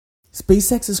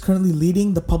SpaceX is currently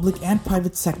leading the public and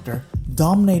private sector,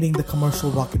 dominating the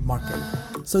commercial rocket market.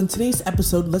 So in today's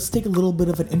episode, let's take a little bit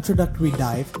of an introductory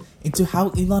dive into how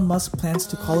Elon Musk plans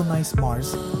to colonize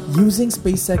Mars using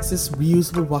SpaceX's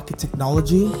reusable rocket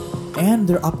technology and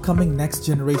their upcoming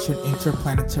next-generation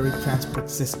interplanetary transport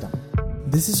system.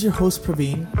 This is your host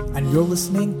Praveen, and you're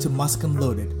listening to Musk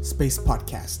Unloaded, Space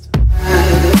Podcast.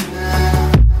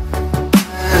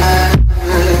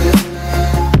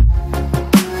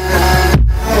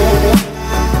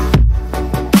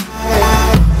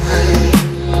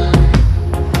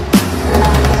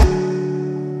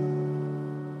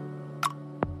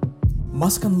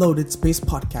 Musk Unloaded Space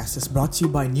Podcast is brought to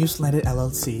you by Newslanded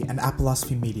LLC and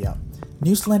Appleosophy Media.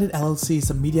 Newslanded LLC is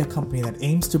a media company that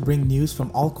aims to bring news from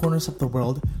all corners of the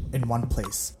world in one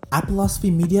place.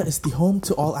 Appleosophy Media is the home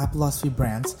to all Appleosophy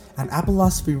brands, and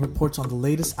Appleosophy reports on the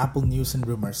latest Apple news and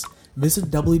rumors.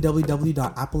 Visit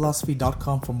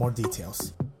www.appleosophy.com for more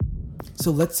details.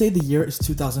 So let's say the year is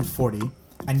 2040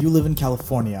 and you live in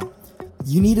California.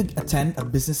 You need to attend a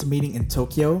business meeting in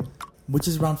Tokyo, which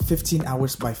is around 15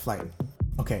 hours by flight.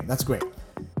 Okay, that's great.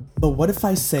 But what if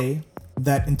I say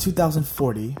that in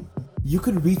 2040, you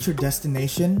could reach your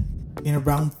destination in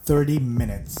around 30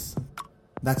 minutes?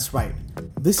 That's right.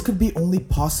 This could be only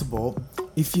possible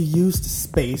if you used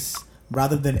space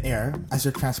rather than air as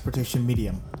your transportation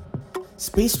medium.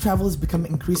 Space travel has become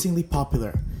increasingly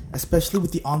popular, especially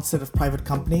with the onset of private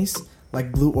companies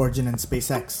like Blue Origin and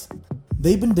SpaceX.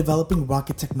 They've been developing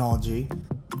rocket technology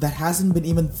that hasn't been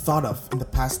even thought of in the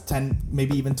past 10,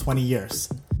 maybe even 20 years.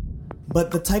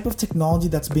 But the type of technology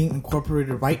that's being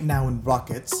incorporated right now in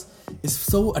rockets is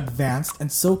so advanced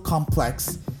and so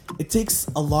complex, it takes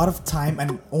a lot of time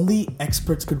and only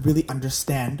experts could really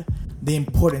understand the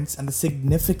importance and the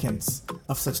significance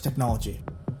of such technology.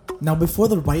 Now, before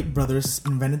the Wright brothers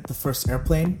invented the first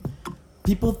airplane,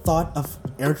 people thought of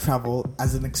air travel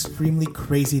as an extremely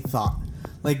crazy thought.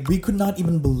 Like, we could not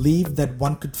even believe that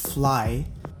one could fly,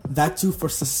 that too for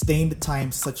sustained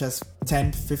times such as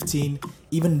 10, 15,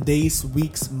 even days,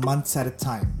 weeks, months at a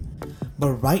time.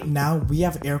 But right now, we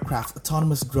have aircraft,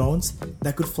 autonomous drones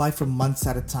that could fly for months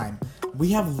at a time.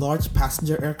 We have large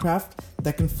passenger aircraft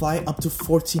that can fly up to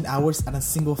 14 hours on a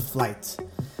single flight.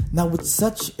 Now, with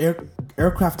such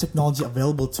aircraft technology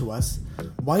available to us,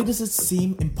 why does it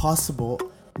seem impossible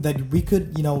that we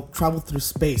could, travel through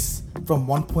space from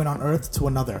one point on Earth to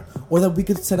another? Or that we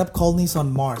could set up colonies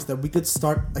on Mars, that we could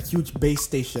start a huge base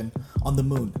station on the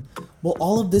moon? Well,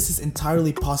 all of this is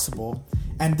entirely possible,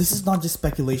 and this is not just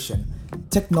speculation.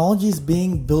 Technology is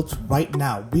being built right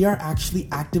now. We are actually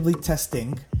actively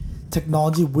testing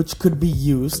technology which could be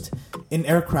used in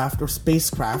aircraft or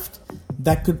spacecraft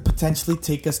that could potentially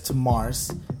take us to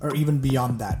Mars or even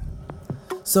beyond that.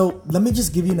 So let me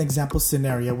just give you an example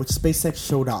scenario which SpaceX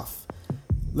showed off.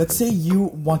 Let's say you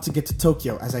want to get to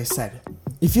Tokyo, as I said.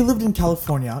 If you lived in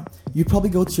California, you'd probably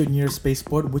go to your nearest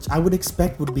spaceport, which I would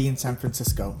expect would be in San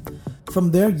Francisco.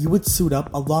 From there, you would suit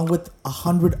up along with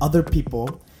 100 other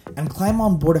people and climb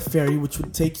on board a ferry which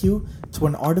would take you to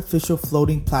an artificial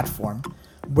floating platform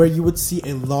where you would see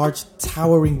a large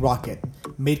towering rocket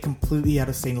made completely out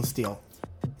of stainless steel.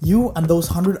 You and those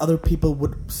 100 other people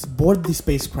would board the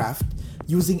spacecraft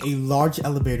using a large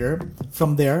elevator,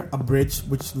 from there a bridge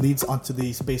which leads onto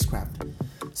the spacecraft.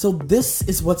 So this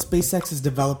is what SpaceX is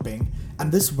developing,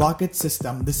 and this rocket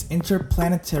system, this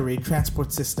interplanetary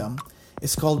transport system,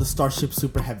 is called the Starship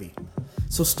Super Heavy.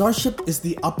 So Starship is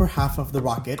the upper half of the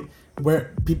rocket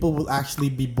where people will actually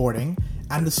be boarding,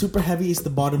 and the Super Heavy is the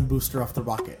bottom booster of the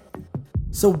rocket.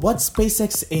 So what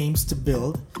SpaceX aims to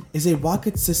build is a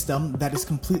rocket system that is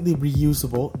completely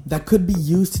reusable, that could be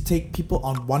used to take people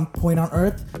on one point on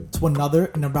Earth to another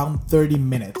in around 30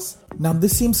 minutes. Now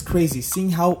this seems crazy, seeing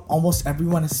how almost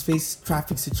everyone has faced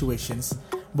traffic situations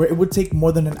where it would take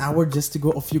more than an hour just to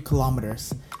go a few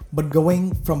kilometers. But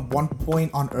going from one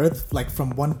point on Earth, like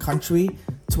from one country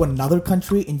to another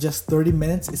country in just 30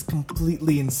 minutes is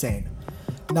completely insane.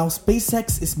 Now,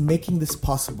 SpaceX is making this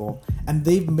possible, and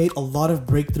they've made a lot of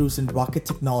breakthroughs in rocket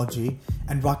technology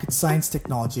and rocket science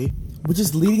technology, which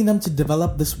is leading them to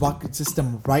develop this rocket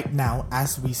system right now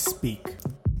as we speak.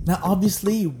 Now,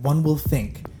 obviously, one will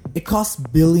think, it costs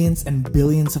billions and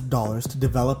billions of dollars to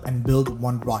develop and build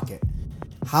one rocket.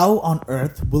 How on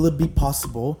earth will it be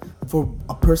possible for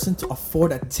a person to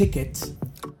afford a ticket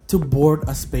to board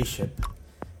a spaceship?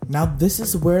 Now, this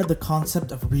is where the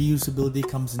concept of reusability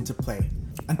comes into play.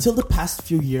 Until the past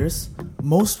few years,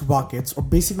 most rockets, or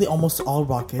basically almost all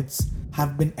rockets,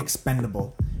 have been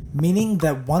expendable, meaning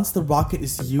that once the rocket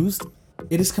is used,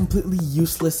 it is completely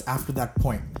useless after that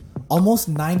point.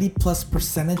 Almost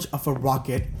 90% of a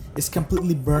rocket is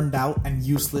completely burned out and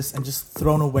useless and just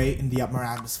thrown away in the upper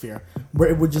atmosphere, where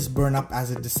it would just burn up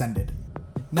as it descended.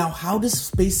 Now, how does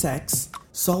SpaceX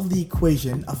solve the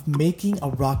equation of making a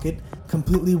rocket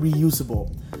completely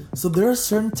reusable? So there are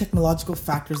certain technological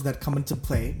factors that come into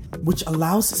play which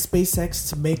allows SpaceX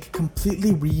to make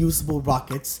completely reusable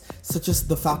rockets such as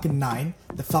the Falcon 9,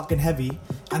 the Falcon Heavy,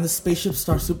 and the Spaceship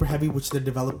Star Super Heavy, which they're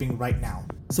developing right now.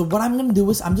 So what I'm going to do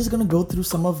is I'm just going to go through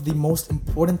some of the most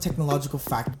important technological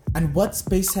factors and what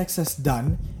SpaceX has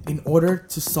done in order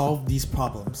to solve these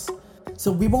problems.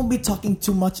 So we won't be talking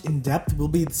too much in depth, we'll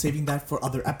be saving that for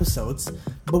other episodes,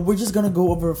 but we're just going to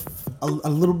go over a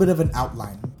little bit of an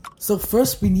outline. So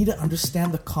first we need to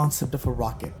understand the concept of a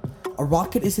rocket. A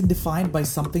rocket isn't defined by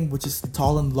something which is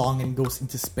tall and long and goes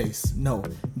into space. No,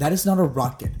 that is not a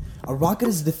rocket. A rocket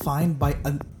is defined by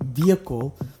a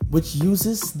vehicle which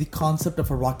uses the concept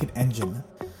of a rocket engine.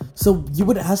 So you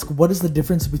would ask, what is the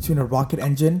difference between a rocket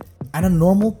engine and a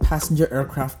normal passenger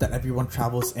aircraft that everyone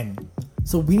travels in?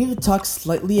 So we need to talk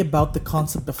slightly about the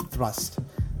concept of thrust.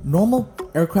 Normal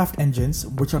aircraft engines,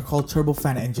 which are called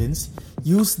turbofan engines,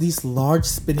 use these large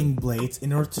spinning blades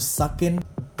in order to suck in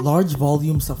large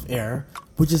volumes of air,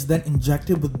 which is then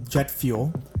injected with jet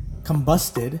fuel,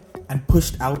 combusted, and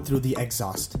pushed out through the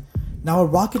exhaust. Now, a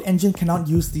rocket engine cannot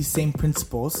use these same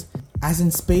principles, as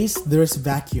in space there is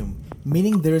vacuum,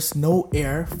 meaning there is no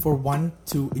air for one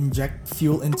to inject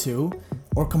fuel into,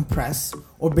 or compress,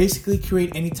 or basically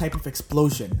create any type of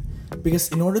explosion. Because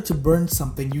in order to burn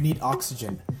something, you need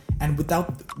oxygen. And with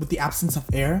the absence of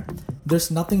air, there's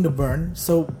nothing to burn,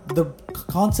 so the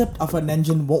concept of an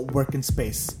engine won't work in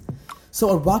space. So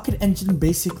a rocket engine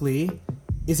basically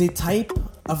is a type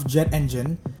of jet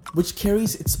engine which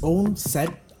carries its own set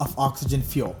of oxygen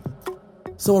fuel.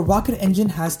 So a rocket engine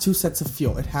has two sets of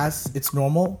fuel. It has its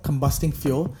normal combusting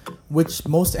fuel, which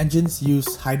most engines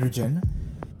use hydrogen,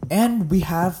 and we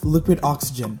have liquid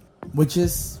oxygen, which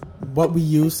is what we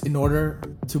use in order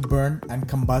to burn and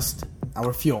combust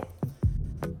our fuel.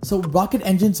 So rocket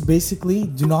engines basically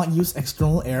do not use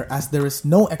external air, as there is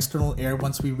no external air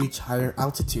once we reach higher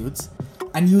altitudes,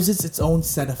 and uses its own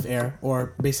set of air,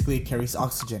 or basically it carries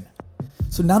oxygen.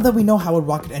 So now that we know how a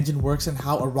rocket engine works and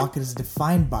how a rocket is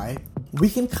defined by, we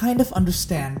can kind of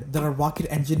understand that a rocket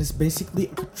engine is basically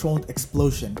a controlled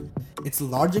explosion. It's a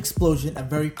large explosion, a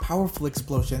very powerful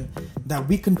explosion that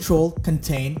we control,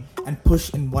 contain, and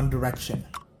push in one direction.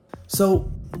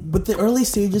 So with the early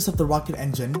stages of the rocket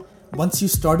engine, once you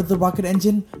started the rocket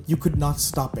engine, you could not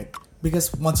stop it.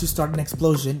 Because once you start an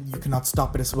explosion, you cannot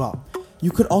stop it as well.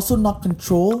 You could also not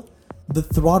control the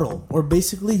throttle, or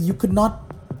basically you could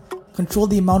not control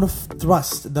the amount of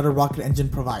thrust that a rocket engine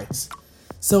provides.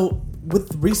 So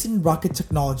with recent rocket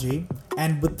technology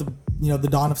and with the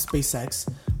dawn of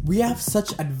SpaceX, we have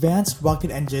such advanced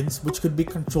rocket engines which could be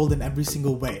controlled in every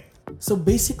single way. So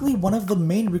basically, one of the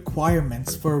main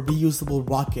requirements for a reusable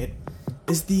rocket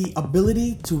is the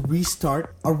ability to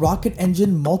restart a rocket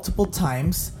engine multiple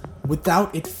times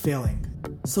without it failing.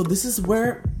 So this is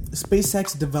where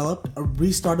SpaceX developed a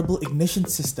restartable ignition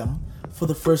system for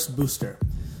the first booster.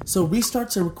 So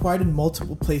restarts are required in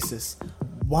multiple places.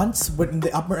 Once when in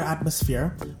the upper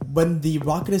atmosphere, when the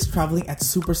rocket is traveling at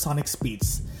supersonic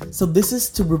speeds. So this is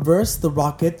to reverse the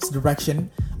rocket's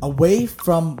direction away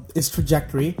from its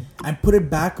trajectory and put it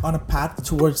back on a path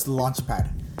towards the launch pad.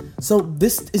 So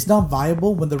this is not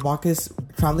viable when the rocket is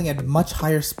traveling at much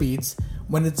higher speeds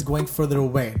when it's going further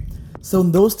away. So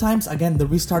in those times, again, the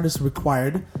restart is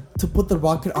required to put the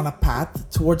rocket on a path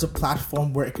towards a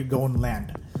platform where it could go and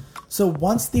land. So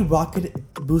once the rocket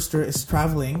booster is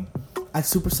traveling at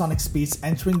supersonic speeds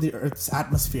entering the Earth's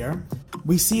atmosphere,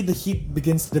 we see the heat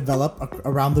begins to develop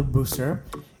around the booster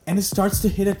and it starts to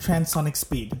hit a transonic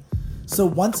speed. So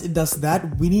once it does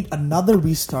that, we need another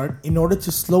restart in order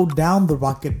to slow down the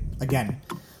rocket again.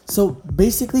 So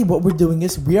basically what we're doing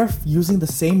is we are using the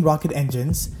same rocket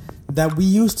engines that we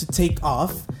used to take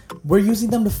off. We're using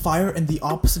them to fire in the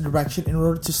opposite direction in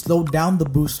order to slow down the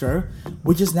booster,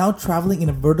 which is now traveling in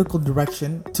a vertical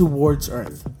direction towards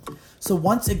Earth. So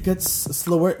once it gets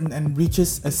slower and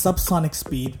reaches a subsonic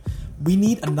speed, we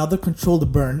need another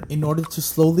controlled burn in order to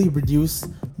slowly reduce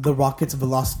the rocket's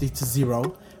velocity to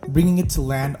zero, bringing it to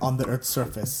land on the Earth's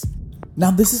surface.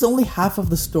 Now this is only half of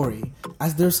the story,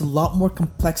 as there's a lot more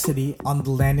complexity on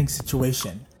the landing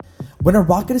situation. When a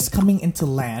rocket is coming into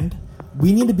land,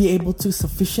 we need to be able to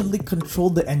sufficiently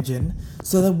control the engine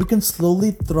so that we can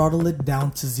slowly throttle it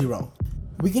down to zero.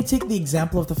 We can take the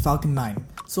example of the Falcon 9.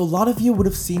 So a lot of you would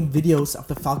have seen videos of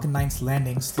the Falcon 9's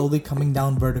landing slowly coming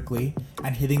down vertically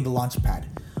and hitting the launch pad.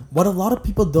 What a lot of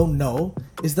people don't know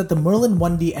is that the Merlin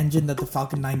 1D engine that the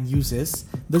Falcon 9 uses,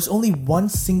 there's only one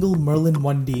single Merlin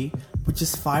 1D which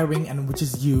is firing and which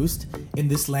is used in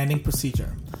this landing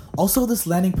procedure. Also, this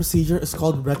landing procedure is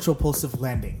called retropulsive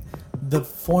landing, the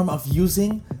form of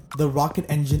using the rocket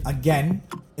engine again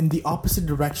in the opposite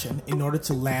direction in order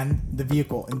to land the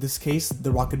vehicle, in this case,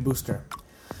 the rocket booster.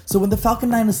 So when the Falcon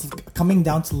 9 is coming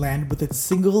down to land with its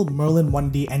single Merlin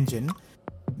 1D engine,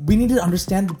 we need to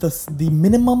understand that the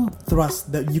minimum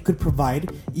thrust that you could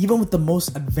provide, even with the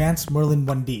most advanced Merlin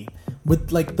 1D,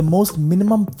 with like the most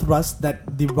minimum thrust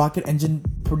that the rocket engine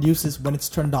produces when it's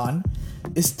turned on,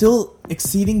 is still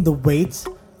exceeding the weight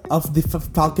of the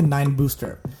Falcon 9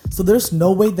 booster. So there's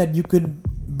no way that you could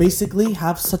basically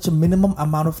have such a minimum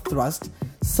amount of thrust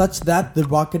such that the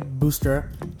rocket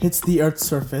booster hits the Earth's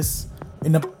surface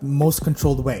in a most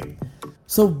controlled way.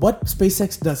 So what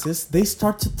SpaceX does is they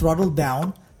start to throttle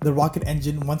down the rocket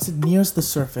engine once it nears the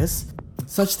surface,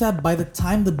 such that by the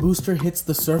time the booster hits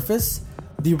the surface,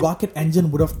 the rocket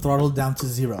engine would have throttled down to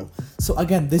zero. So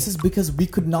again, this is because we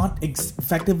could not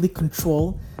effectively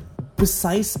control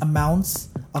precise amounts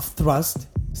of thrust,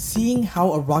 seeing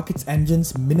how a rocket's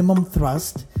engine's minimum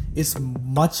thrust is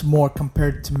much more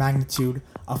compared to magnitude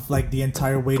of like the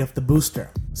entire weight of the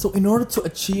booster. So in order to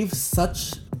achieve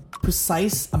such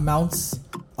precise amounts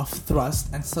of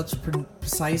thrust and such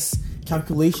precise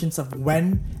calculations of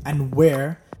when and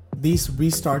where these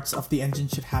restarts of the engine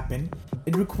should happen,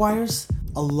 it requires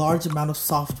a large amount of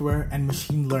software and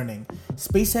machine learning.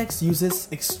 SpaceX uses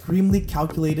extremely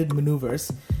calculated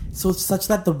maneuvers such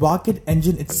that the rocket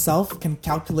engine itself can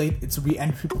calculate its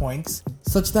re-entry points,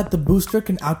 such that the booster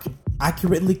can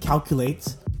accurately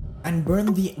calculate and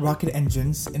burn the rocket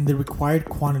engines in the required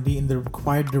quantity in the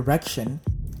required direction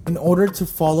in order to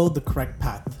follow the correct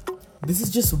path. This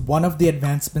is just one of the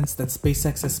advancements that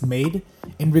SpaceX has made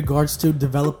in regards to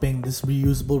developing this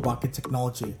reusable rocket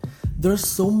technology. There are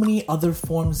so many other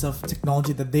forms of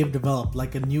technology that they've developed,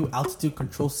 like a new altitude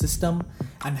control system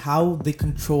and how they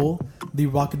control the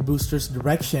rocket booster's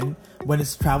direction when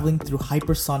it's traveling through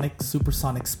hypersonic,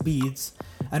 supersonic speeds,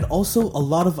 and also a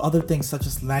lot of other things such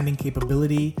as landing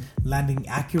capability, landing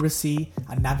accuracy,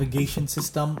 a navigation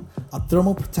system, a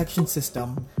thermal protection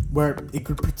system where it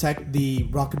could protect the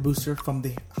rocket booster from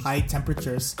the high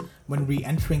temperatures when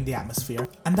re-entering the atmosphere.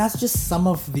 And that's just some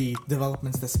of the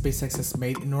developments that SpaceX has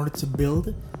made in order to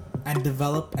build and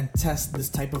develop and test this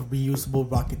type of reusable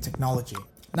rocket technology.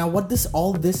 Now, what does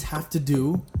all this have to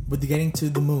do with getting to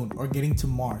the moon or getting to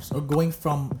Mars or going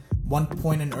from one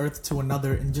point on Earth to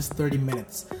another in just 30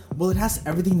 minutes? Well, it has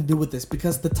everything to do with this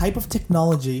because the type of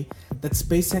technology that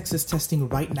SpaceX is testing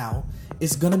right now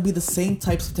is going to be the same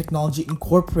types of technology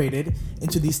incorporated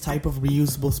into these type of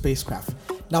reusable spacecraft.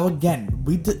 Now, again,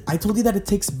 I told you that it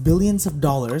takes billions of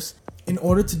dollars in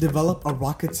order to develop a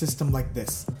rocket system like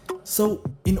this. So,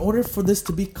 in order for this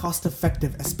to be cost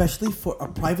effective, especially for a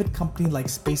private company like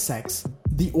SpaceX,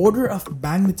 the order of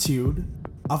magnitude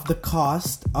of the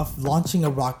cost of launching a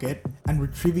rocket and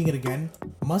retrieving it again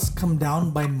must come down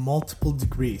by multiple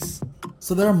degrees.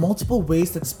 So there are multiple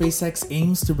ways that SpaceX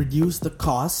aims to reduce the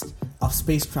cost of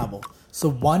space travel. So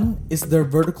one is their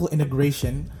vertical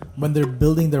integration when they're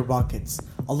building their rockets.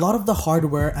 A lot of the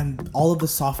hardware and all of the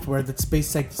software that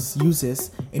SpaceX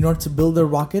uses in order to build their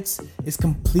rockets is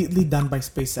completely done by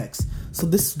SpaceX. So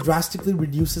this drastically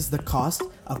reduces the cost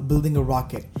of building a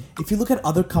rocket. If you look at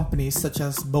other companies such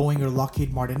as Boeing or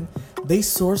Lockheed Martin, they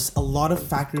source a lot of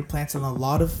factory plants and a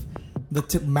lot of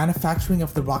the manufacturing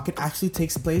of the rocket actually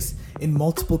takes place in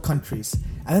multiple countries.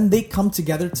 And then they come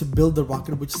together to build the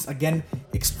rocket, which is again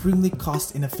extremely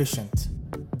cost inefficient.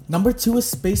 Number 2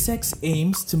 is SpaceX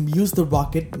aims to use the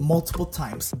rocket multiple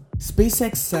times.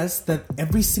 SpaceX says that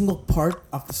every single part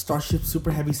of the Starship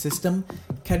Super Heavy system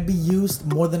can be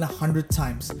used more than 100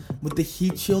 times, with the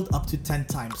heat shield up to 10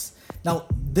 times. Now,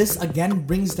 this again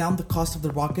brings down the cost of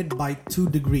the rocket by 2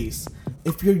 degrees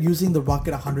if you're using the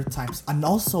rocket 100 times. And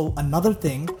also, another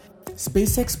thing,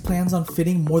 SpaceX plans on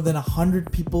fitting more than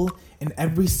 100 people in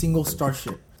every single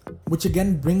Starship, which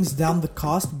again brings down the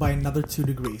cost by another 2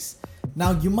 degrees.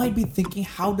 Now, you might be thinking,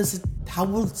 how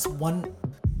will one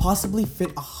possibly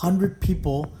fit 100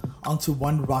 people onto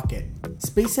one rocket?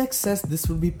 SpaceX says this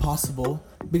will be possible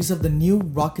because of the new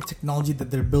rocket technology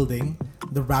that they're building,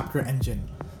 the Raptor engine.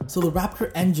 So the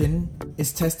Raptor engine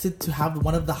is tested to have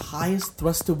one of the highest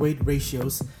thrust-to-weight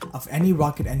ratios of any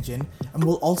rocket engine and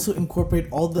will also incorporate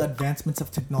all the advancements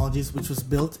of technologies which was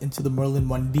built into the Merlin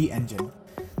 1D engine.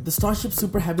 The Starship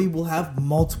Super Heavy will have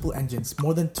multiple engines,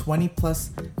 more than 20 plus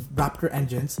Raptor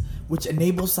engines, which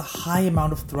enables a high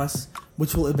amount of thrust,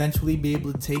 which will eventually be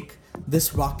able to take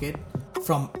this rocket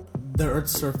from the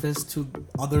Earth's surface to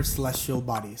other celestial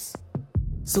bodies.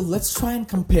 So let's try and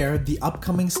compare the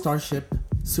upcoming Starship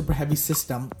Super Heavy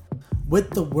system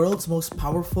with the world's most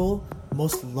powerful,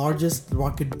 most largest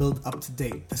rocket built up to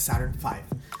date, the Saturn V.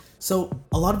 So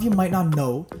a lot of you might not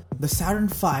know, the Saturn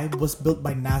V was built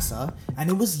by NASA and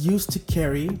it was used to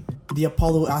carry the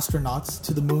Apollo astronauts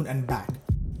to the moon and back.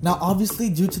 Now obviously,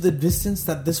 due to the distance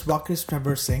that this rocket is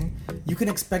traversing, you can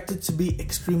expect it to be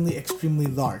extremely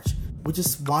large, which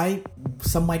is why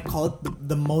some might call it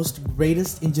the most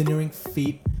greatest engineering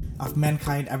feat of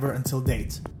mankind ever until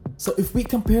date. So if we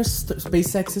compare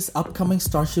SpaceX's upcoming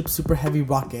Starship Super Heavy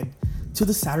rocket to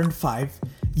the Saturn V,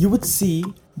 you would see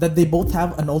that they both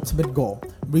have an ultimate goal,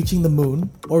 reaching the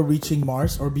moon or reaching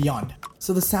Mars or beyond.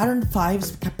 So the Saturn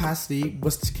V's capacity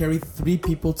was to carry 3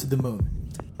 people to the moon.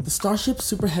 The Starship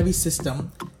Super Heavy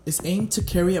system is aimed to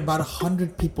carry about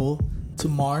 100 people to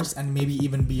Mars and maybe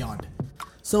even beyond.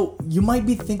 So you might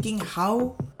be thinking,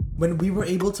 how, when we were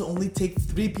able to only take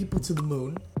 3 people to the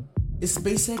moon, is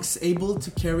SpaceX able to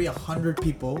carry 100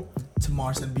 people to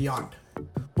Mars and beyond?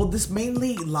 Well, this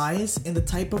mainly lies in the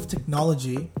type of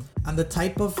technology and the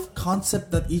type of concept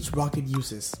that each rocket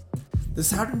uses. The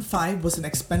Saturn V was an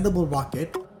expendable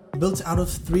rocket built out of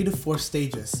 3 to 4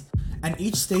 stages, and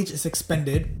each stage is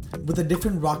expended with a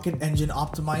different rocket engine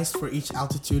optimized for each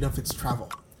altitude of its travel.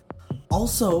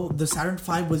 Also, the Saturn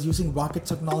V was using rocket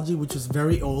technology which was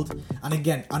very old and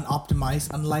again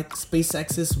unoptimized, unlike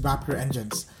SpaceX's Raptor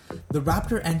engines. The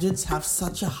Raptor engines have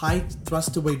such a high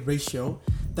thrust to weight ratio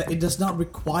that it does not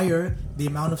require the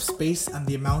amount of space and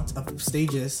the amount of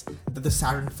stages that the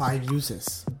Saturn V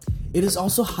uses. It is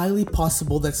also highly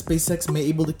possible that SpaceX may be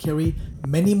able to carry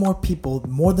many more people,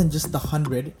 more than just the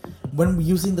 100, when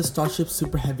using the Starship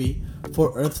Super Heavy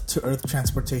for Earth-to-Earth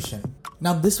transportation.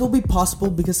 Now this will be possible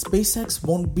because SpaceX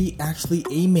won't be actually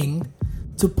aiming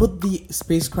to put the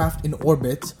spacecraft in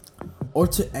orbit or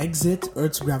to exit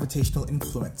Earth's gravitational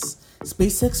influence.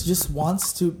 SpaceX just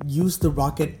wants to use the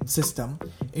rocket system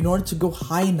in order to go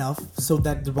high enough so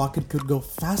that the rocket could go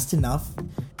fast enough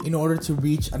in order to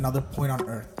reach another point on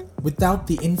Earth, without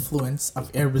the influence of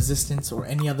air resistance or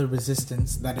any other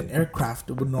resistance that an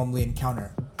aircraft would normally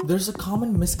encounter. There's a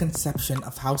common misconception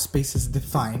of how space is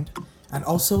defined, and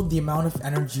also the amount of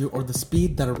energy or the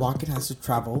speed that a rocket has to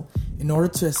travel in order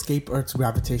to escape Earth's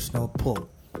gravitational pull.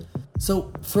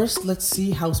 So first, let's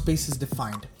see how space is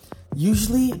defined.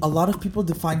 Usually, a lot of people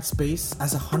define space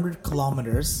as 100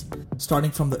 kilometers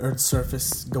starting from the Earth's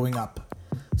surface going up.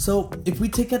 So if we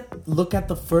take a look at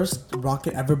the first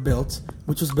rocket ever built,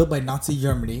 which was built by Nazi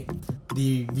Germany,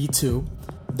 the V2,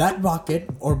 that rocket,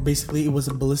 or basically it was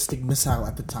a ballistic missile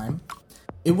at the time,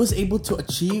 it was able to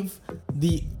achieve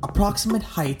the approximate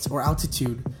height or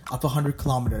altitude of 100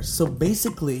 kilometers. So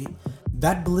basically,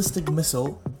 that ballistic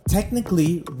missile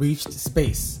technically reached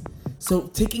space. So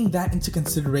taking that into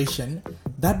consideration,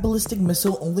 that ballistic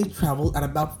missile only traveled at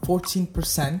about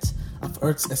 14% of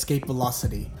Earth's escape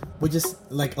velocity, which is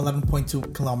like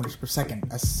 11.2 kilometers per second,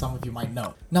 as some of you might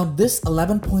know. Now this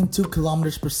 11.2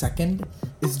 kilometers per second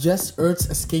is just Earth's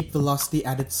escape velocity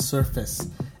at its surface.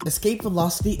 Escape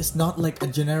velocity is not like a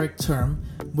generic term,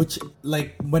 which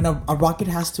like when a rocket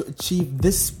has to achieve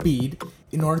this speed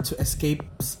in order to escape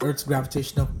Earth's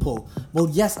gravitational pull. Well,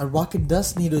 yes, a rocket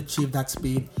does need to achieve that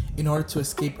speed in order to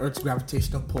escape Earth's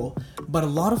gravitational pull, but a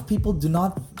lot of people do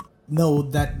not know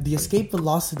that the escape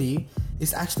velocity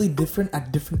is actually different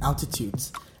at different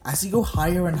altitudes. As you go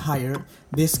higher and higher,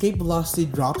 the escape velocity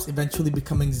drops, eventually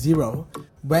becoming 0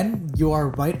 when you are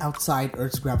right outside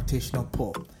Earth's gravitational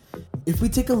pull. If we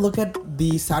take a look at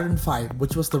the Saturn V,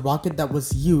 which was the rocket that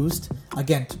was used,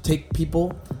 again, to take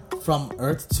people from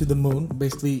Earth to the moon,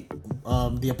 basically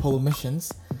the Apollo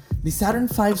missions, the Saturn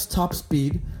V's top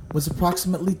speed was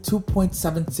approximately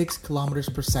 2.76 kilometers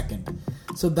per second.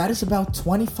 So that is about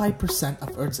 25%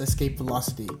 of Earth's escape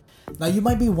velocity. Now you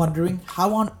might be wondering,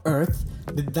 how on earth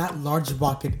did that large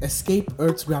rocket escape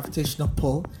Earth's gravitational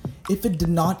pull if it did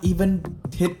not even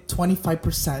hit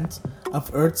 25%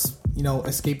 of Earth's,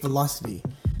 escape velocity?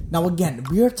 Now again,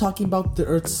 we are talking about the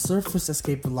Earth's surface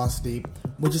escape velocity,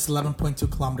 which is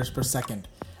 11.2 kilometers per second.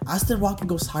 As the rocket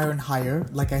goes higher and higher,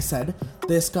 like I said,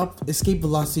 the escape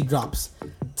velocity drops.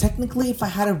 Technically, if I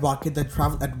had a rocket that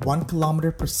traveled at 1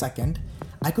 kilometer per second,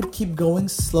 I could keep going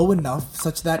slow enough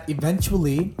such that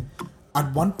eventually,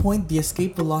 at one point, the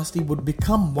escape velocity would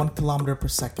become 1 kilometer per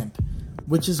second,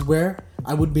 which is where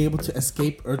I would be able to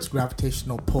escape Earth's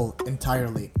gravitational pull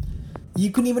entirely. You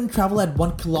can even travel at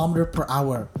 1 kilometer per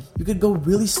hour. You could go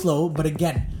really slow, but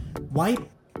again, why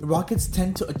rockets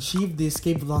tend to achieve the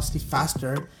escape velocity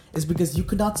faster is because you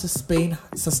could not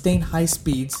sustain high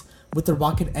speeds with a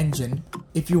rocket engine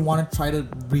if you want to try to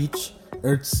reach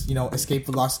Earth's, escape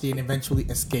velocity and eventually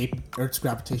escape Earth's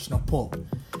gravitational pull.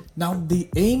 Now, the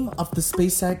aim of the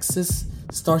SpaceX's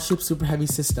Starship Super Heavy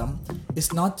system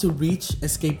is not to reach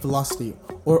escape velocity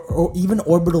or even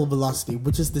orbital velocity,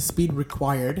 which is the speed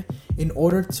required in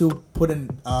order to put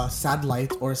a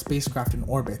satellite or a spacecraft in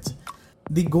orbit.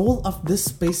 The goal of this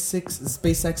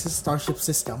SpaceX's Starship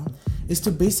system is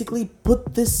to basically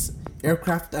put this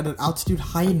aircraft at an altitude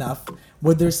high enough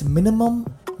where there's minimum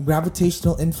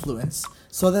gravitational influence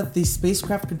so that the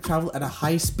spacecraft can travel at a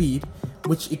high speed,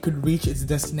 which it could reach its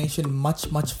destination much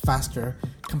faster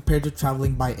compared to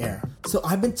traveling by air. So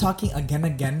I've been talking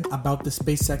again about the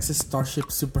SpaceX's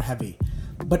Starship Super Heavy,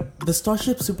 but the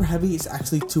Starship Super Heavy is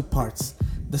actually two parts.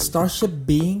 The Starship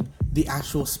being the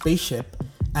actual spaceship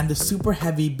and the Super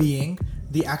Heavy being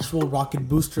the actual rocket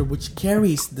booster which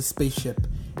carries the spaceship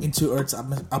into Earth's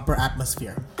upper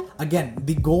atmosphere. Again,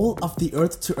 the goal of the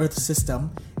Earth-to-Earth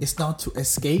system is not to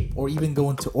escape or even go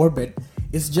into orbit,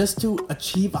 it's just to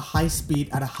achieve a high speed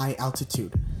at a high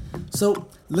altitude. So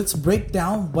let's break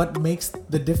down what makes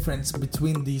the difference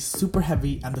between the Super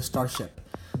Heavy and the Starship.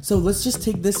 So let's just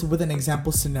take this with an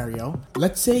example scenario.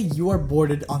 Let's say you are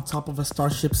boarded on top of a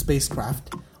Starship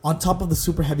spacecraft, on top of the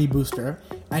Super Heavy booster,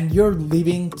 and you're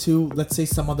leaving to, let's say,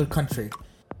 some other country.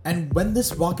 And when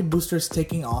this rocket booster is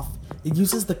taking off, it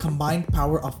uses the combined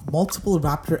power of multiple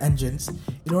Raptor engines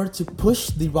in order to push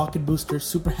the rocket booster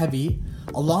Super Heavy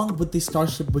along with the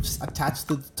Starship, which is attached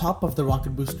to the top of the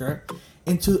rocket booster,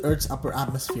 into Earth's upper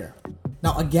atmosphere.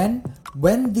 Now again,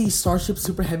 when the Starship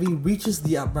Super Heavy reaches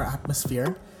the upper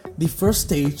atmosphere, the first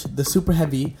stage, the Super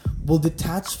Heavy, will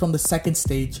detach from the second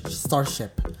stage,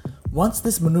 Starship. Once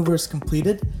this maneuver is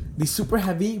completed, the Super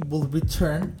Heavy will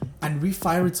return and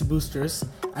refire its boosters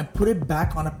and put it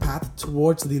back on a path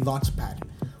towards the launch pad.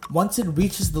 Once it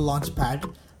reaches the launch pad,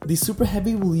 the Super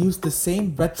Heavy will use the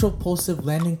same retropulsive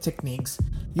landing techniques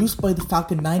used by the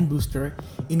Falcon 9 booster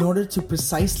in order to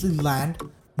precisely land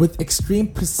with extreme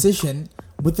precision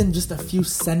within just a few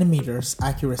centimeters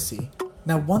accuracy.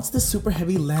 Now, once the Super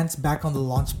Heavy lands back on the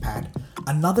launch pad,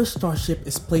 another Starship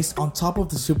is placed on top of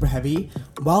the Super Heavy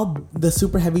while the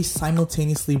Super Heavy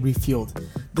simultaneously refueled.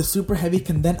 The Super Heavy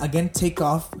can then again take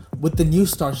off with the new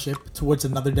Starship towards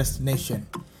another destination.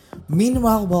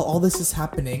 Meanwhile, while all this is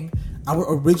happening,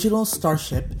 our original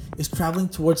Starship is traveling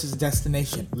towards its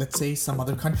destination, let's say some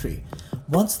other country.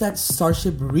 Once that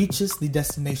Starship reaches the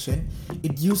destination,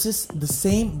 it uses the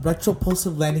same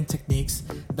retropulsive landing techniques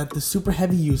that the Super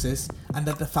Heavy uses and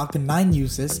that the Falcon 9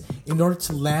 uses in order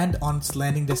to land on its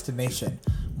landing destination.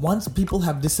 Once people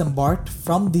have disembarked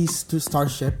from these two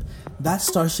Starship, that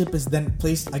Starship is then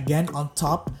placed again on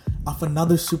top of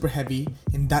another Super Heavy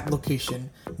in that location,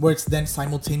 where it's then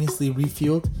simultaneously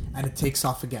refueled and it takes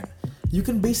off again. You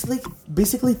can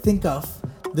basically think of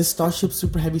this Starship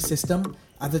Super Heavy system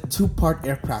as a two-part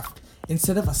aircraft.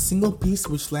 Instead of a single piece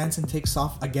which lands and takes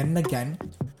off again and again,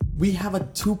 we have a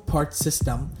two-part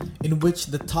system in which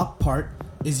the top part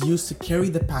is used to carry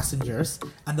the passengers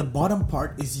and the bottom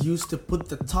part is used to put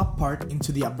the top part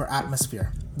into the upper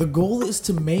atmosphere. The goal is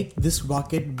to make this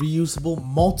rocket reusable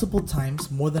multiple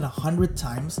times, more than 100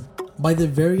 times, by the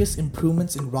various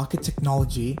improvements in rocket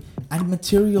technology and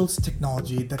materials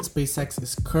technology that SpaceX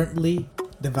is currently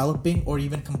developing or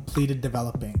even completed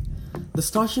developing. The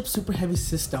Starship Super Heavy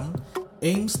system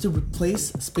aims to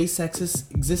replace SpaceX's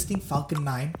existing Falcon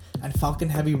 9 and Falcon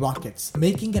Heavy rockets,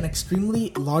 making an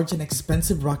extremely large and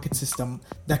expensive rocket system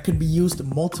that could be used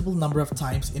multiple number of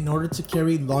times in order to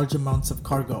carry large amounts of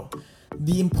cargo.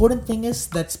 The important thing is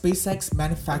that SpaceX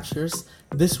manufactures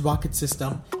this rocket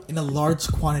system in a large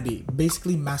quantity,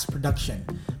 basically mass production,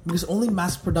 because only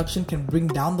mass production can bring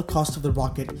down the cost of the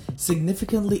rocket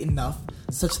significantly enough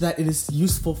such that it is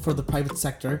useful for the private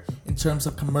sector in terms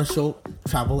of commercial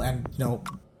travel and,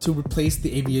 to replace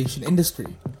the aviation industry.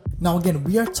 Now again,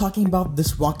 we are talking about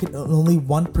this rocket in only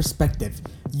one perspective,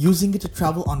 using it to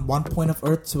travel on one point of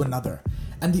Earth to another.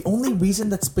 And the only reason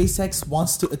that SpaceX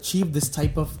wants to achieve this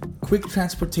type of quick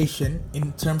transportation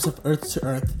in terms of Earth to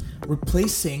Earth,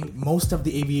 replacing most of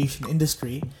the aviation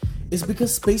industry, is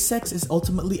because SpaceX is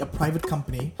ultimately a private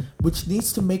company which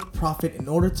needs to make profit in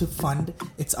order to fund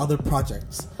its other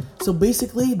projects. So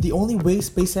basically, the only way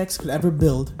SpaceX could ever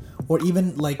build, or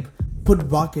even put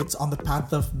rockets on the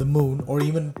path of the moon, or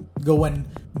even go and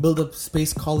build a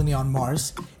space colony on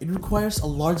Mars, it requires a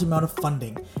large amount of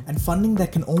funding, and funding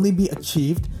that can only be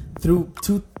achieved through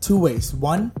two ways.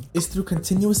 One is through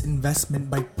continuous investment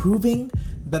by proving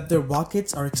that their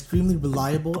rockets are extremely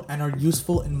reliable and are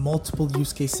useful in multiple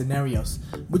use case scenarios,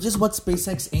 which is what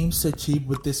SpaceX aims to achieve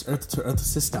with this Earth-to-Earth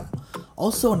system.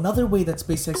 Also, another way that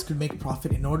SpaceX could make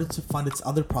profit in order to fund its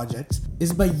other projects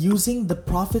is by using the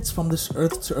profits from this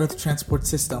Earth-to-Earth transport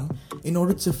system in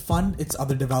order to fund its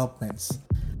other developments.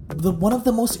 One of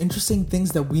the most interesting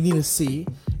things that we need to see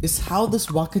is how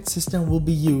this rocket system will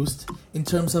be used in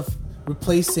terms of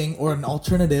replacing or an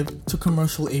alternative to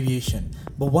commercial aviation.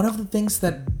 But one of the things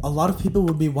that a lot of people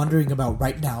will be wondering about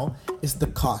right now is the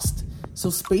cost. So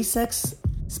SpaceX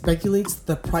speculates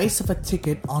the price of a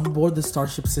ticket on board the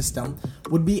Starship system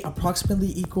would be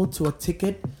approximately equal to a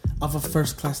ticket of a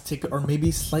first class ticket, or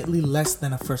maybe slightly less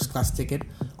than a first class ticket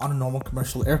on a normal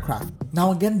commercial aircraft.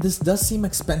 Now again, this does seem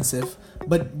expensive,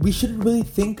 but we shouldn't really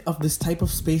think of this type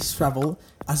of space travel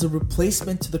as a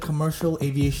replacement to the commercial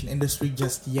aviation industry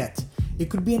just yet. It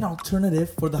could be an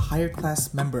alternative for the higher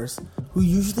class members who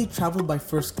usually travel by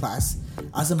first class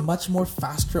as a much more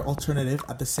faster alternative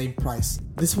at the same price.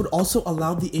 This would also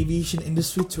allow the aviation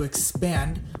industry to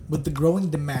expand with the growing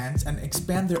demands and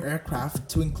expand their aircraft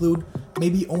to include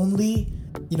maybe only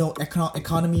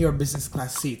economy or business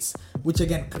class seats, which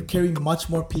again could carry much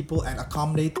more people and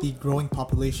accommodate the growing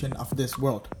population of this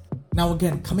world. Now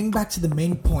again, coming back to the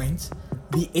main point,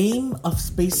 the aim of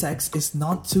SpaceX is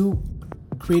not to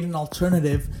create an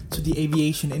alternative to the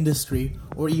aviation industry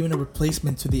or even a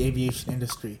replacement to the aviation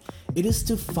industry. It is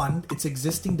to fund its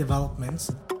existing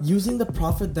developments using the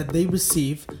profit that they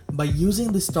receive by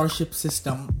using the Starship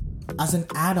system as an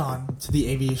add-on to the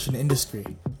aviation industry.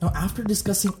 Now, after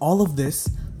discussing all of this,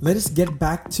 let us get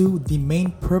back to the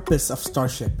main purpose of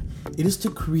Starship. It is to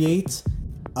create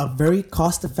a very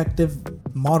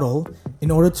cost-effective model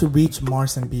in order to reach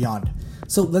Mars and beyond.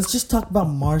 So let's just talk about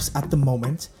Mars at the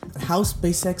moment and how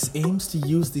SpaceX aims to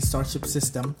use the Starship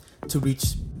system to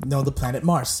reach the planet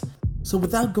Mars. So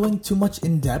without going too much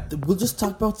in depth, we'll just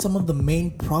talk about some of the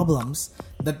main problems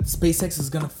that SpaceX is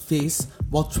going to face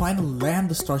while trying to land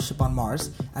the Starship on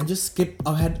Mars and just skip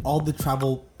ahead all the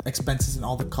travel expenses and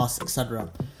all the costs,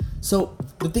 etc. So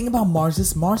the thing about Mars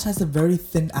is Mars has a very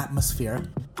thin atmosphere,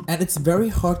 and it's very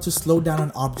hard to slow down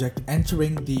an object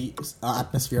entering the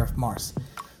atmosphere of Mars.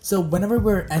 So whenever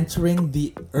we're entering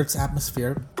the Earth's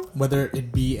atmosphere, whether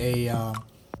it be a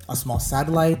small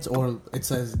satellite or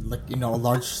it's a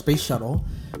large space shuttle,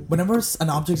 whenever an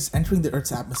object is entering the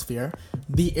Earth's atmosphere,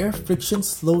 the air friction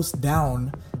slows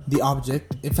down the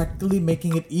object, effectively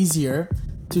making it easier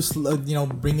to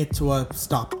bring it to a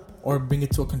stop or bring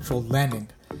it to a controlled landing.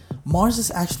 Mars is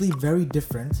actually very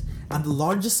different, and the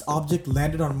largest object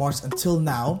landed on Mars until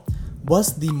now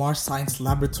was the Mars Science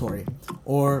Laboratory,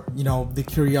 or the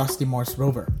Curiosity Mars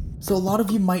rover. So a lot of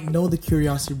you might know the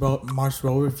Curiosity Mars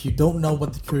rover. If you don't know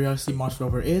what the Curiosity Mars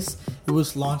rover is, it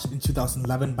was launched in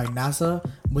 2011 by NASA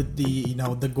with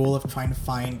the goal of trying to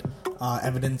find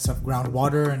evidence of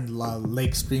groundwater and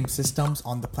lake stream systems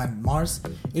on the planet Mars.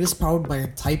 It is powered by a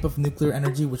type of nuclear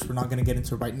energy which we're not going to get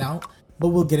into right now, but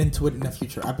we'll get into it in a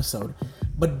future episode.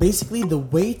 But basically, the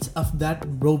weight of that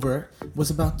rover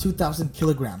was about 2,000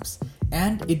 kilograms,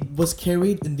 and it was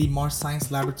carried in the Mars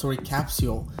Science Laboratory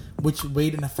capsule, which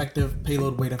weighed an effective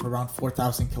payload weight of around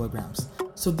 4,000 kilograms.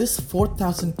 So this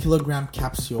 4,000 kilogram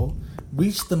capsule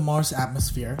reached the Mars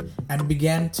atmosphere and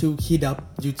began to heat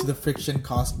up due to the friction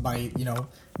caused by,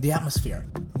 the atmosphere.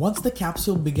 Once the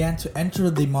capsule began to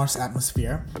enter the Mars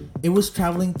atmosphere, it was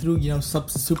traveling through,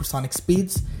 supersonic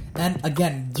speeds. And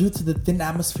again, due to the thin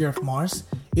atmosphere of Mars,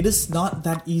 it is not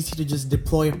that easy to just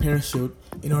deploy a parachute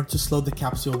in order to slow the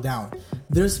capsule down.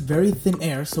 There's very thin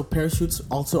air, so parachutes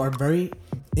also are very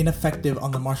ineffective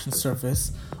on the Martian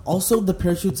surface. Also, the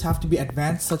parachutes have to be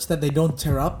advanced such that they don't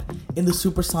tear up in the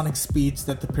supersonic speeds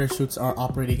that the parachutes are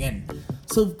operating in.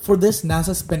 So for this,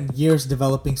 NASA spent years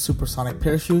developing supersonic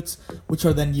parachutes, which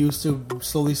are then used to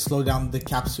slowly slow down the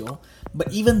capsule.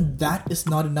 But even that is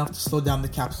not enough to slow down the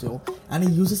capsule, and it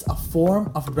uses a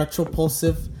form of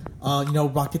retropulsive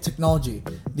rocket technology.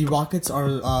 The rockets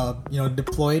are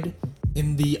deployed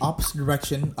in the opposite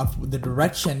direction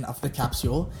of the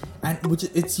capsule, and which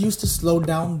it's used to slow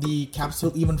down the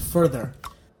capsule even further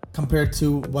compared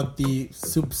to what the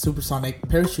supersonic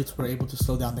parachutes were able to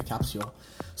slow down the capsule.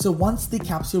 So once the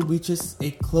capsule reaches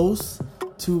a close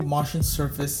to Martian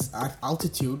surface at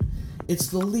altitude, it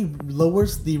slowly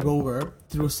lowers the rover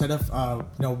through a set of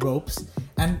ropes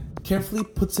and carefully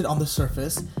puts it on the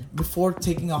surface before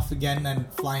taking off again and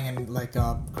flying and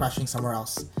crashing somewhere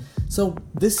else. So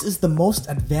this is the most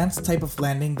advanced type of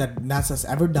landing that NASA's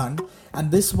ever done,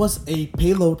 and this was a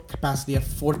payload capacity of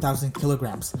 4,000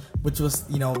 kilograms, which was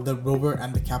the rover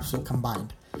and the capsule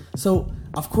combined. So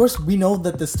of course we know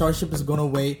that the Starship is going to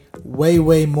weigh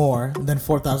way more than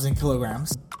 4,000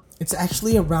 kilograms. It's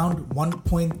actually around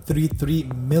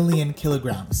 1.33 million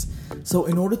kilograms. So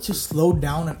in order to slow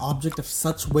down an object of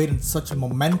such weight and such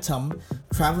momentum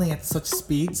traveling at such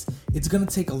speeds, it's going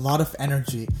to take a lot of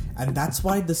energy. And that's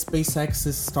why the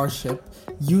SpaceX's Starship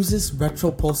uses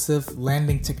retropulsive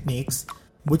landing techniques,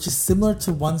 which is similar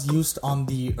to ones used on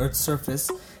the Earth's surface,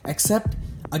 except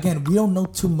again, we don't know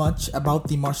too much about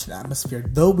the Martian atmosphere.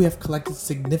 Though we have collected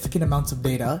significant amounts of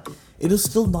data, it is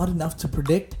still not enough to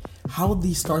predict how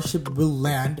the Starship will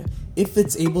land if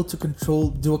it's able to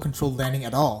do a controlled landing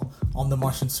at all on the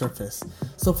Martian surface.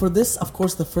 So for this, of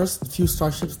course, the first few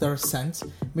Starships that are sent,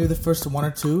 maybe the first one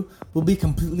or two, will be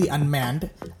completely unmanned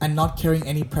and not carrying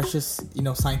any precious,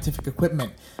 scientific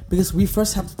equipment, because we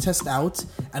first have to test out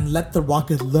and let the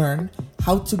rocket learn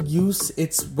how to use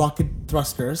its rocket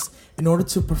thrusters in order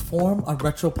to perform a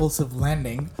retropulsive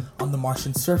landing on the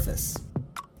Martian surface.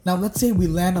 Now, let's say we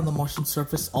land on the Martian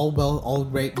surface, all well, all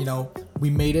great, we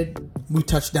made it, we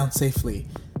touched down safely.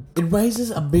 It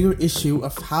raises a bigger issue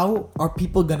of how are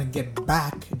people gonna get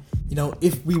back,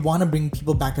 if we want to bring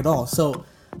people back at all. So,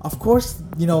 of course,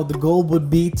 the goal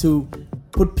would be to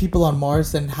put people on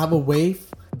Mars and have a way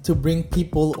to bring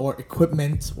people or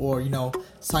equipment or,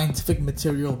 scientific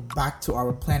material back to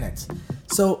our planet.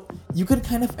 So, you could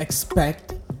kind of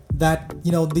expect that,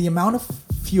 the amount of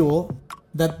fuel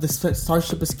that the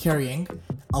Starship is carrying,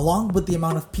 along with the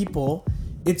amount of people,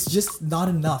 it's just not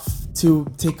enough to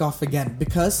take off again,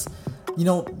 because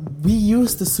we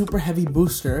use the super heavy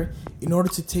booster in order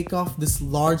to take off this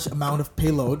large amount of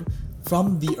payload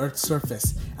from the Earth's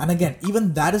surface. And again,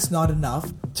 even that is not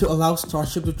enough to allow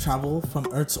Starship to travel from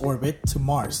Earth's orbit to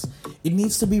Mars. It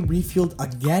needs to be refueled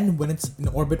again when it's in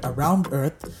orbit around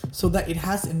Earth, so that it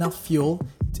has enough fuel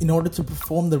in order to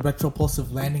perform the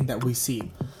retropulsive landing that we see.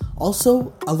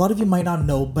 Also, a lot of you might not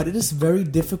know, but it is very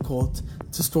difficult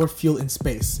to store fuel in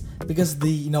space because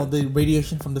the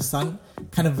radiation from the sun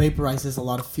kind of vaporizes a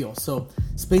lot of fuel. So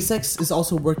SpaceX is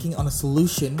also working on a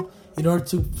solution in order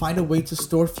to find a way to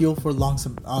store fuel for a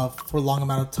long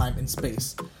amount of time in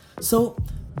space. So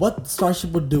what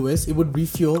Starship would do is it would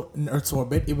refuel in Earth's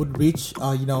orbit. It would reach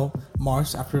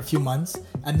Mars after a few months,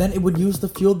 and then it would use the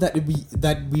fuel that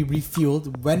we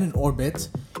refueled when in orbit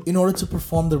in order to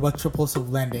perform the retropulsive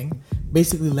landing,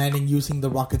 basically landing using the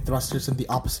rocket thrusters in the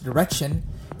opposite direction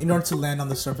in order to land on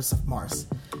the surface of Mars.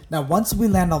 Now, once we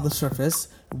land on the surface,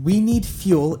 we need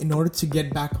fuel in order to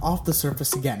get back off the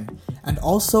surface again. And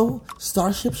also,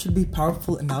 Starship should be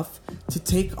powerful enough to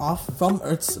take off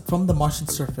from the Martian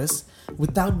surface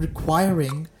without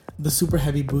requiring the super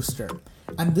heavy booster.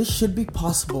 And this should be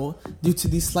possible due to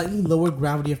the slightly lower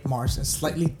gravity of Mars and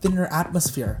slightly thinner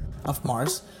atmosphere of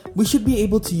Mars. We should be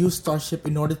able to use Starship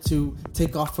in order to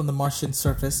take off from the Martian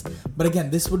surface, but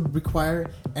again, this would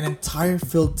require an entire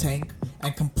filled tank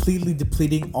and completely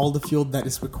depleting all the fuel that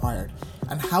is required.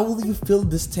 And how will you fill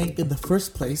this tank in the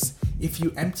first place if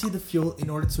you empty the fuel in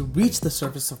order to reach the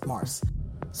surface of Mars?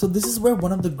 So this is where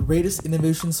one of the greatest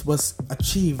innovations was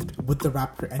achieved with the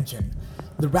Raptor engine.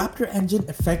 The Raptor engine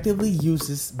effectively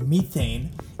uses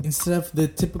methane instead of the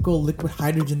typical liquid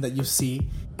hydrogen that you see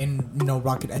in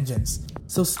rocket engines.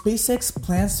 So SpaceX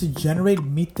plans to generate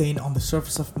methane on the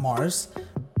surface of Mars,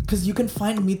 because you can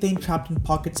find methane trapped in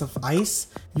pockets of ice.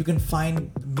 You can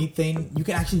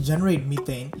actually generate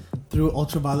methane through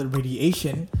ultraviolet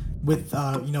radiation with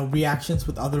reactions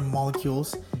with other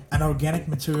molecules and organic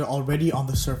material already on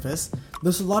the surface.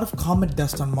 There's a lot of comet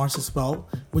dust on Mars as well,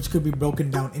 which could be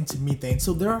broken down into methane.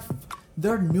 So there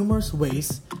are numerous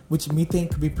ways which methane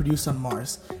could be produced on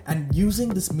Mars, and using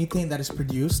this methane that is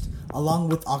produced along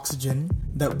with oxygen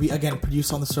that we again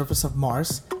produce on the surface of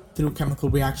Mars through chemical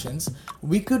reactions,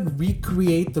 we could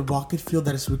recreate the rocket fuel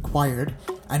that is required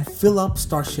and fill up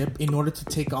Starship in order to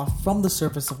take off from the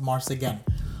surface of Mars again.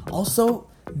 Also,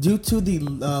 due to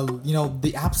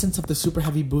the absence of the super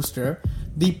heavy booster,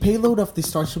 the payload of the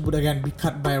Starship would again be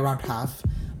cut by around half.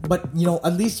 But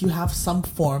at least you have some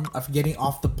form of getting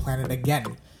off the planet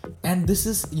again. And this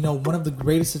is one of the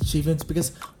greatest achievements,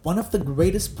 because one of the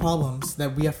greatest problems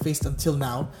that we have faced until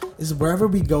now is wherever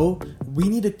we go, we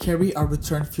need to carry our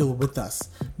return fuel with us.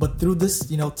 But through this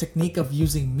technique of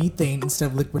using methane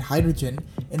instead of liquid hydrogen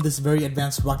in this very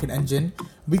advanced rocket engine,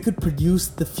 we could produce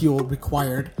the fuel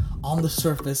required on the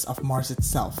surface of Mars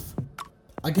itself.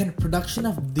 Again, production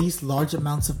of these large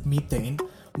amounts of methane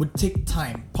would take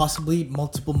time, possibly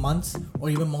multiple months or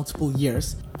even multiple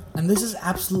years. And this is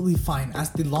absolutely fine, as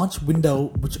the launch window,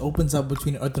 which opens up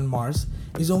between Earth and Mars,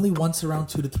 is only once around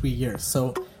 2 to 3 years.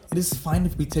 So it is fine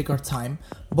if we take our time.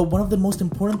 But one of the most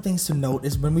important things to note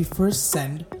is when we first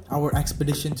send our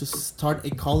expedition to start a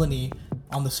colony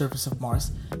on the surface of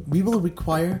Mars, we will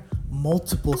require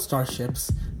multiple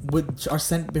starships which are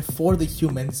sent before the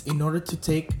humans in order to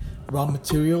take raw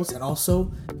materials and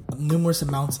also numerous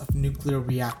amounts of nuclear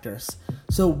reactors.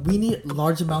 So we need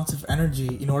large amounts of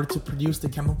energy in order to produce the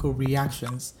chemical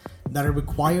reactions that are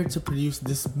required to produce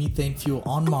this methane fuel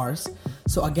on Mars.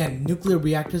 So again, nuclear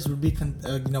reactors would be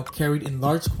carried in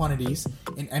large quantities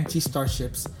in empty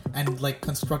starships and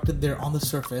constructed there on the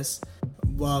surface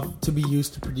to be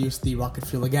used to produce the rocket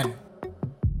fuel again.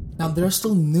 Now, there are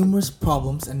still numerous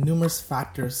problems and numerous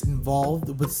factors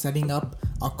involved with setting up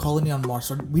our colony on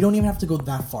Mars. Or we don't even have to go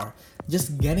that far.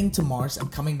 Just getting to Mars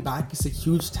and coming back is a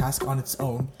huge task on its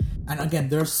own. And again,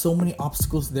 there are so many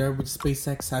obstacles there which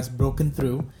SpaceX has broken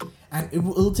through. And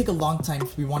it'll take a long time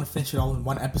if we want to finish it all in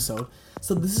one episode.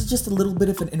 So this is just a little bit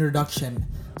of an introduction,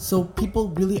 so people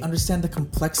really understand the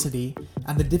complexity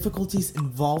and the difficulties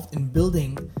involved in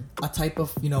building a type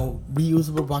of,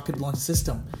 reusable rocket launch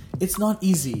system. It's not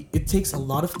easy. It takes a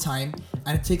lot of time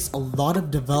and it takes a lot of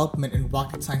development in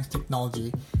rocket science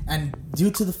technology. And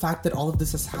due to the fact that all of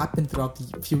this has happened throughout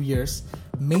the few years,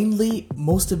 mainly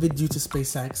most of it due to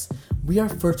SpaceX, we are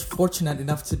fortunate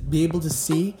enough to be able to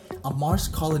see a Mars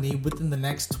colony within the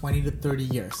next 20 to 30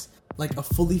 years. Like a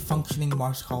fully functioning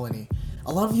Mars colony.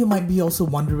 A lot of you might be also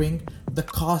wondering the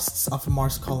costs of a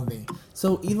Mars colony.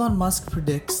 So Elon Musk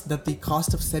predicts that the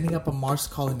cost of setting up a Mars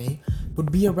colony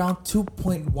would be around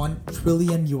 $2.1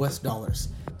 trillion US.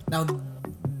 Now,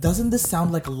 doesn't this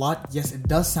sound like a lot? Yes, it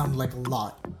does sound like a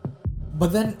lot.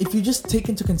 But then, if you just take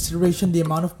into consideration the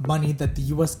amount of money that the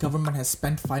US government has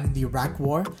spent fighting the Iraq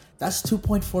War, that's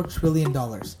 $2.4 trillion.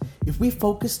 If we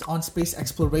focused on space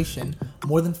exploration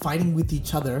more than fighting with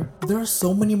each other, there are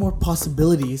so many more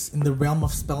possibilities in the realm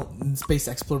of space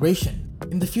exploration.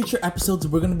 In the future episodes,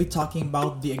 we're going to be talking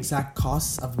about the exact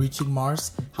costs of reaching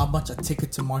Mars, how much a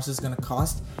ticket to Mars is going to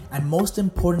cost, and most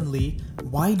importantly,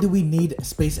 why do we need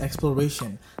space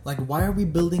exploration? Like, why are we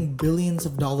building billions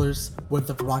of dollars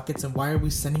worth of rockets and why are we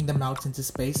sending them out into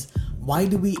space? Why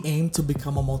do we aim to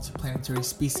become a multiplanetary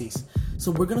species?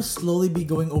 So we're going to slowly be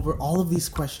going over all of these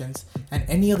questions and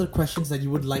any other questions that you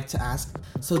would like to ask.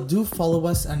 So do follow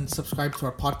us and subscribe to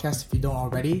our podcast if you don't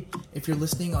already. If you're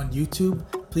listening on YouTube,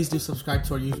 please do subscribe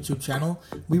to our YouTube channel.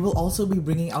 We will also be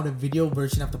bringing out a video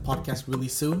version of the podcast really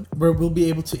soon, where we'll be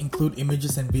able to include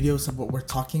images and videos of what we're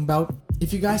talking about.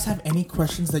 If you guys have any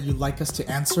questions that you'd like us to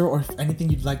answer, or if anything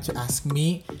you'd like to ask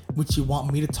me, which you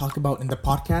want me to talk about in the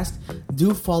podcast,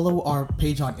 do follow our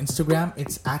page on Instagram.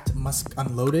 It's at Musk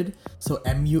Unloaded. So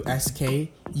MUSKUNLOADED,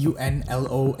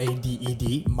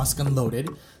 Musk Unloaded.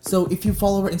 So if you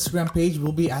follow our Instagram page,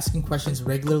 we'll be asking questions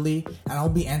regularly and I'll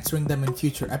be answering them in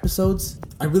future episodes.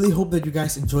 I really hope that you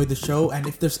guys enjoyed the show, and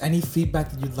if there's any feedback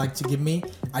that you'd like to give me,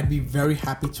 I'd be very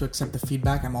happy to accept the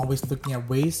feedback. I'm always looking at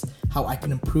ways how I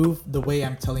can improve the way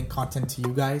I'm telling content to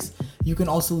you guys. You can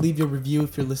also leave your review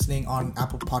if you're listening on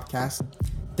Apple Podcasts.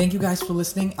 Thank you guys for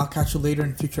listening. I'll catch you later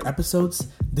in future episodes.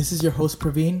 This is your host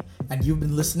Praveen, and you've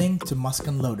been listening to Musk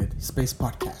Unloaded Space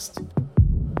Podcast.